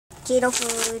keto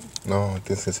food. No,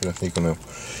 this is keto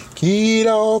food.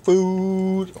 Keto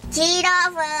food.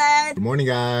 Good morning,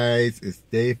 guys. It's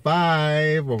day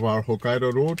 5 of our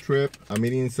Hokkaido road trip. I'm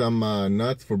eating some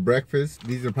nuts for breakfast.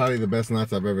 These are probably the best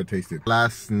nuts I've ever tasted.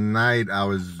 Last night I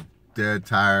was dead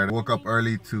tired. I woke up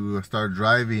early to start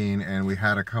driving, and we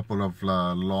had a couple of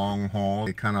long hauls.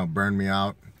 It kind of burned me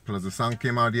out. Plus the sun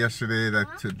came out yesterday, that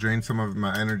drained some of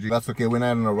my energy. That's okay, we're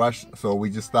not in a rush, so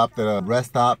we just stopped at a rest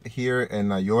stop here in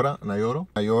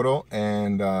Nayoro,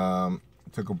 and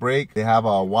took a break. They have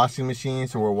a washing machine,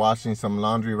 so we're washing some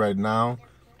laundry right now.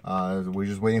 We're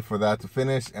just waiting for that to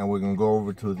finish, and we're gonna go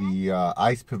over to the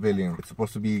Ice Pavilion. It's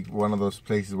supposed to be one of those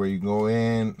places where you go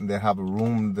in, they have a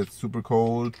room that's super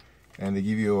cold, and they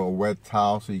give you a wet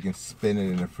towel so you can spin it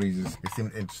and it freezes. It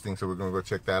seemed interesting, so we're gonna go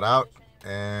check that out.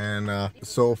 And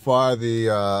so far the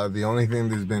only thing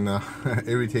that's been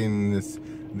irritating is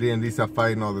D and Lisa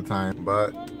fighting all the time,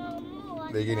 but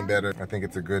they're getting better. I think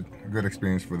it's a good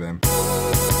experience for them.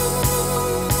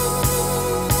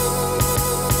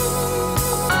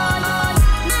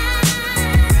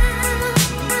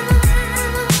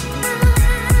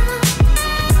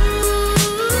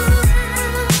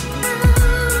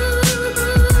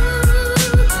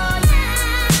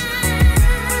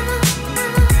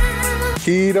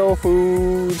 Keto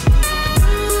food.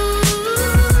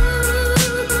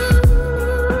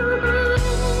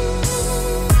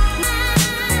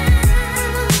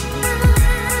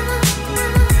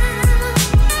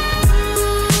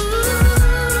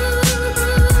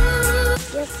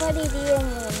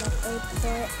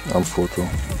 I'm full too.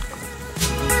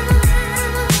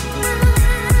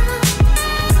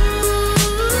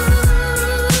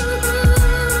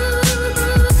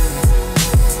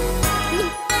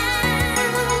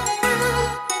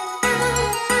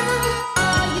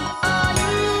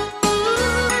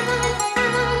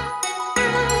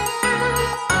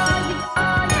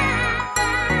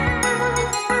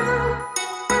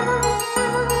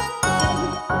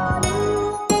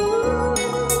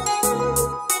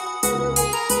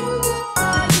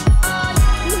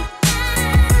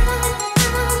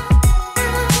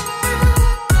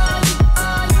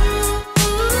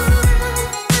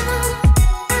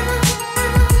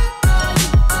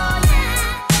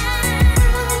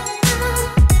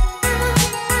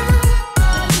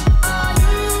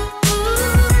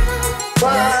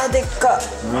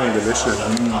 Delicious.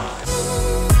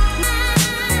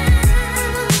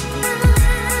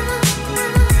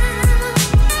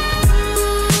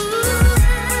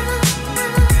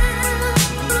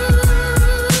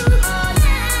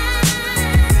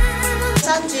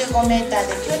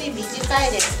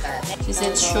 She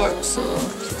said short, so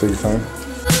take your time.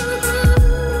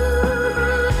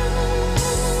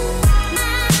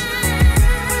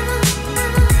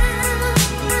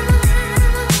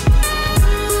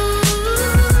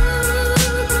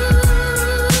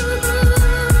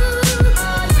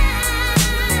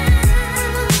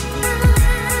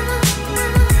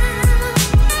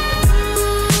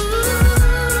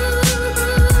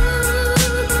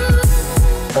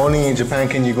 Only in Japan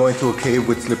can you go into a cave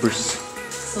with slippers.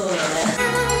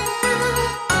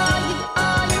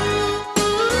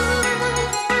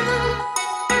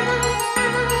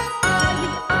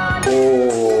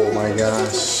 Oh my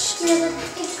gosh.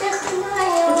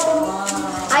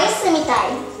 Ice mitai.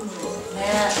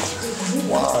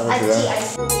 Wow, look at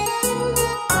that.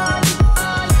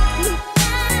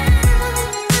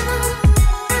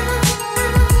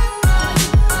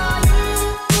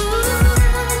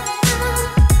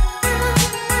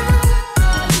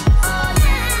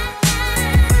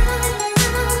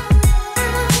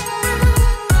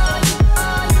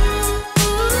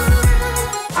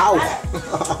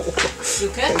 you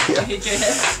good? Yeah. You hit your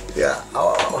head? Yeah.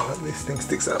 Oh, this thing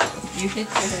sticks out. You hit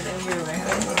your head everywhere.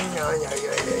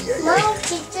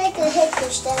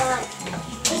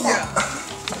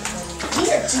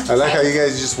 I like how you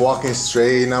guys just walking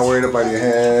straight, not worried about your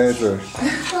heads, or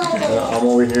I'm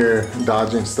over here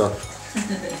dodging stuff.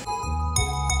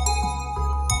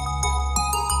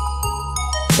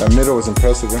 That middle was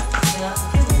impressive, huh?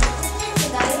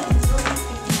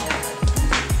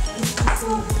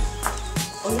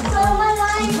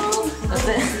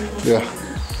 Yeah.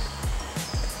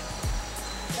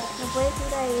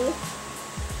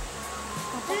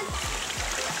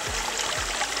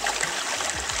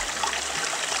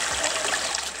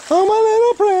 Oh, my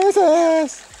little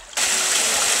princess.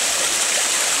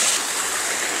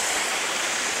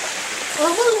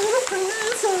 Oh, my little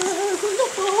princess in the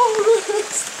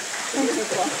forest.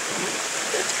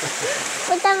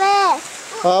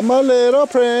 I'm a little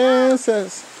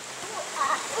princess.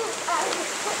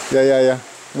 Yeah.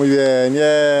 Muy bien,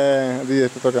 yeah. Dice,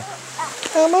 te toca.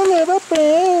 I'm a little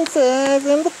princess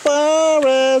in the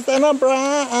forest and I'm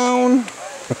brown.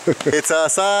 It's a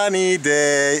sunny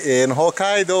day in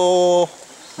Hokkaido,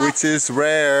 which is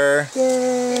rare.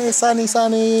 Yay, sunny,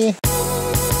 sunny.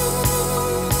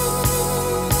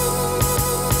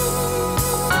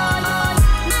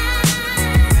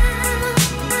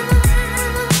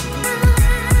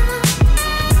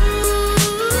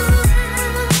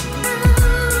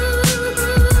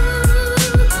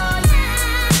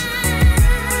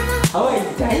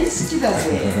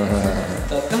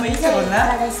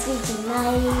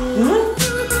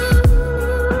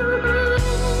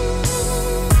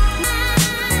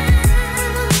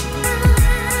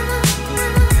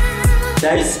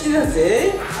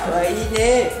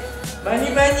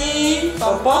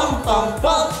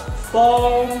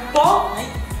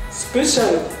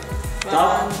 Special.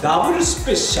 Double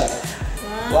special.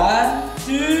 1,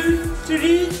 2,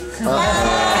 3.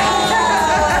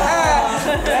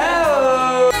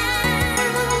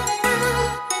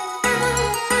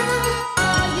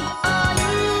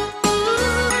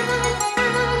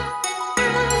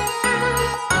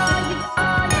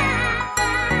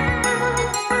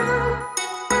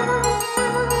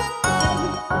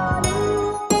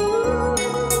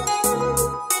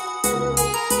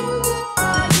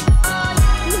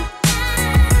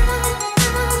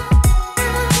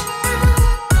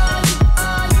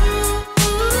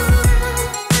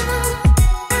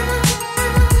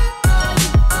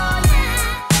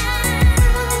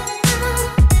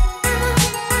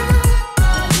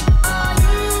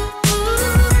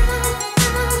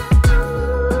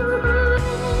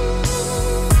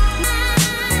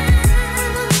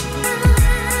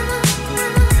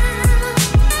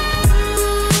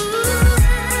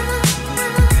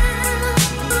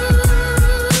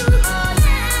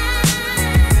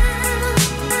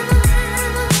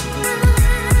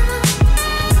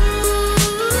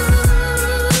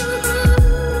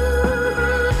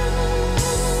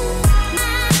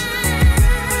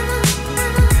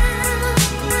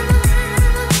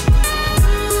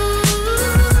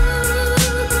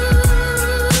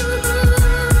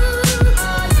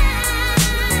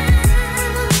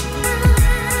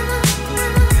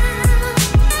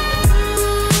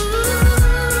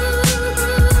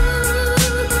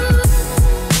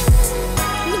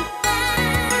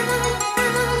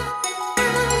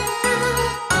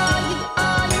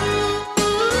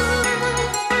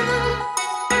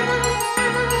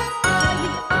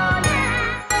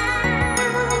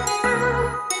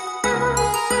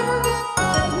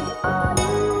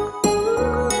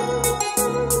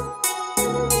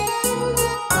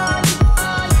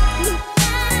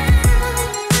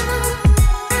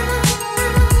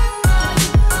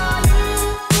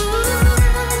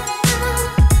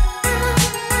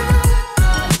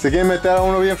 ¿Se quieren meter a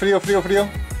uno bien frío, frío, frío?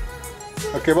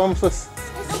 Ok, vamos pues.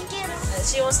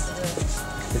 She wants to do it.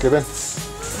 Ok, ven.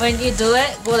 When you do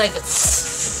it, go like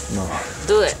No,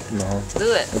 do it. no.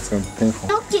 Do it. It's gonna be painful.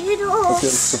 No quiero. Okay,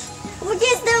 let's go. Porque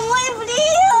está muy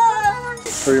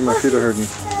frío. Sorry, my feet are hurting.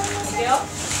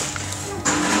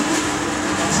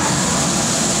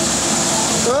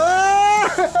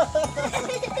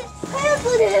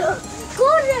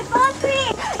 Corre, papi.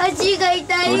 Asíが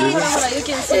痛い。 You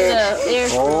can see the air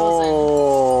frozen.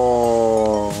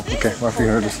 Oh. Okay, my feet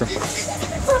hurt. Let's go.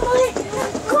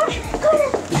 Corre, corre.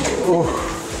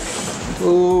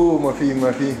 Oh, my feet,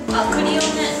 my feet. あ、クリオネ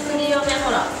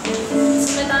ほら。冷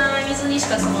たい水にし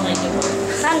か住まないけど。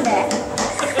なんで？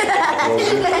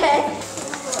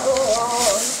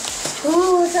お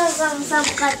お、寒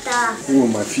かった。Oh,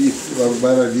 my feet.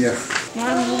 Bad idea.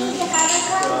 マミ。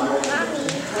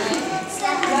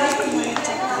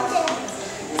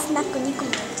スナック2個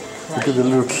も。 Look at the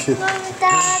little kid.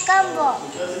 カンボ。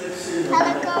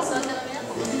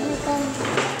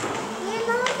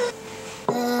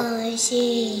おいし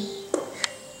い。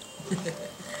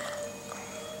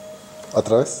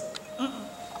 ¿Otra vez?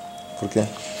 ¿Por qué?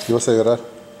 ¿Y vas a llorar?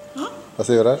 ¿Vas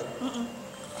a llorar?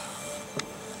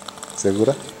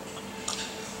 ¿Segura?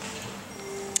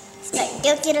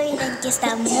 Yo quiero ir en que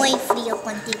está muy frío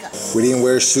contigo. We didn't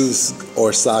wear shoes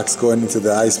or socks going into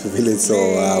the Ice Pavilion, so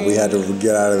we had to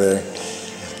get out of there.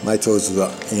 My toes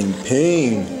were in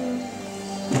pain.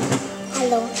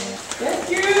 Hello.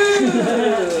 Thank you.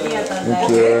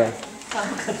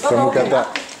 寒かった。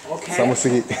寒す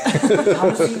ぎ。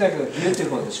楽しいんだけど、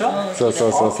beautiful でしょ。そうそ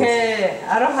うそうそう。Okay,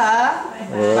 aloha.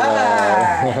 Bye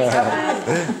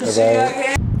bye. See you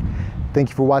again. Thank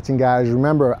you for watching, guys.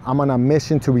 Remember, I'm on a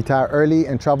mission to retire early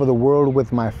and travel the world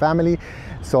with my family.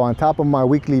 So on top of my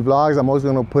weekly vlogs, I'm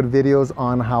also going to put videos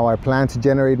on how I plan to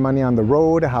generate money on the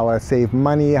road, how I save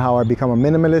money, how I become a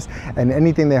minimalist, and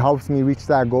anything that helps me reach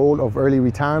that goal of early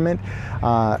retirement.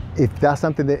 If that's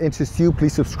something that interests you,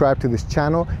 please subscribe to this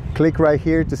channel. Click right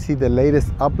here to see the latest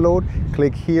upload.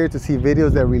 Click here to see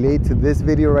videos that relate to this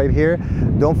video right here.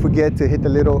 Don't forget to hit the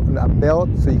little bell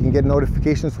so you can get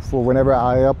notifications for whenever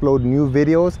I upload new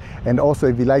videos. And also,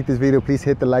 if you like this video, please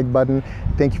hit the like button.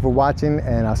 Thank you for watching,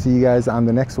 and I'll see you guys on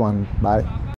the next one. Bye.